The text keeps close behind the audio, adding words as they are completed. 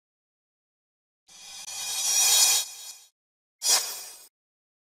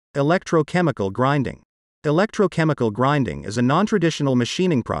Electrochemical grinding. Electrochemical grinding is a non-traditional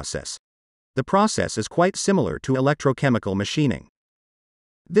machining process. The process is quite similar to electrochemical machining.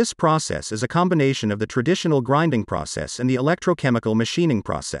 This process is a combination of the traditional grinding process and the electrochemical machining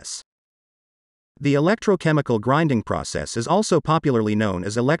process. The electrochemical grinding process is also popularly known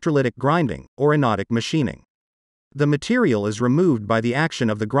as electrolytic grinding or anodic machining. The material is removed by the action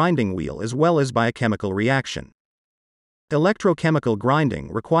of the grinding wheel as well as by a chemical reaction. Electrochemical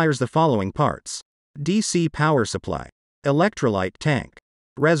grinding requires the following parts: DC power supply, electrolyte tank,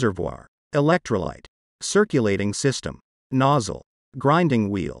 reservoir, electrolyte, circulating system, nozzle, grinding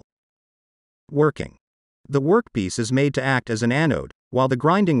wheel. Working. The workpiece is made to act as an anode, while the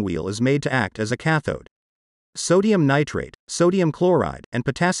grinding wheel is made to act as a cathode. Sodium nitrate, sodium chloride, and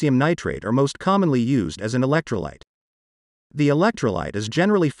potassium nitrate are most commonly used as an electrolyte. The electrolyte is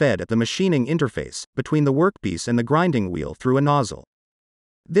generally fed at the machining interface between the workpiece and the grinding wheel through a nozzle.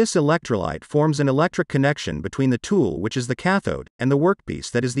 This electrolyte forms an electric connection between the tool, which is the cathode, and the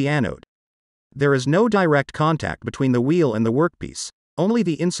workpiece, that is the anode. There is no direct contact between the wheel and the workpiece. Only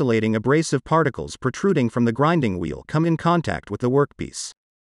the insulating abrasive particles protruding from the grinding wheel come in contact with the workpiece.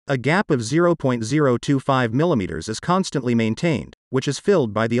 A gap of 0.025 mm is constantly maintained, which is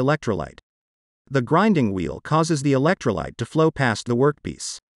filled by the electrolyte. The grinding wheel causes the electrolyte to flow past the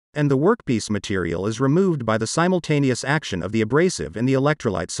workpiece, and the workpiece material is removed by the simultaneous action of the abrasive and the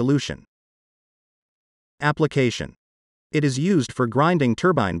electrolyte solution. Application. It is used for grinding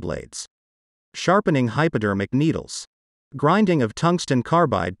turbine blades, sharpening hypodermic needles, grinding of tungsten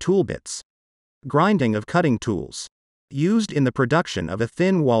carbide tool bits, grinding of cutting tools, used in the production of a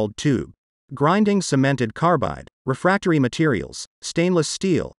thin-walled tube, grinding cemented carbide, refractory materials, stainless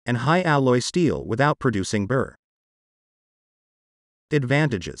steel, and high-alloy steel without producing burr.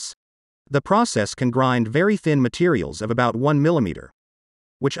 Advantages. The process can grind very thin materials of about 1 mm,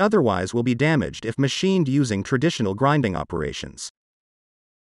 which otherwise will be damaged if machined using traditional grinding operations.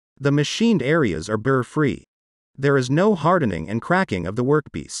 The machined areas are burr-free. There is no hardening and cracking of the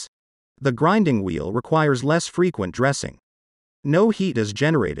workpiece. The grinding wheel requires less frequent dressing. No heat is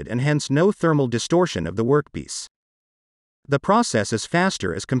generated and hence no thermal distortion of the workpiece. The process is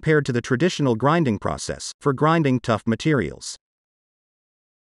faster as compared to the traditional grinding process for grinding tough materials.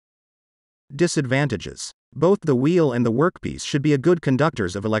 Disadvantages. Both the wheel and the workpiece should be good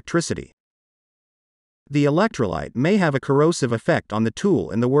conductors of electricity. The electrolyte may have a corrosive effect on the tool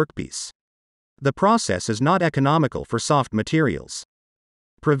and the workpiece. The process is not economical for soft materials.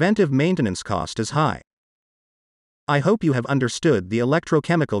 Preventive maintenance cost is high. I hope you have understood the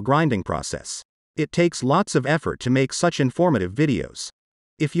electrochemical grinding process. It takes lots of effort to make such informative videos.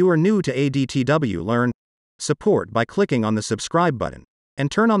 If you are new to ADTW Learn, support by clicking on the subscribe button, and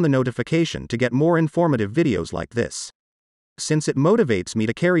turn on the notification to get more informative videos like this, since it motivates me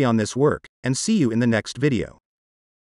to carry on this work, and see you in the next video.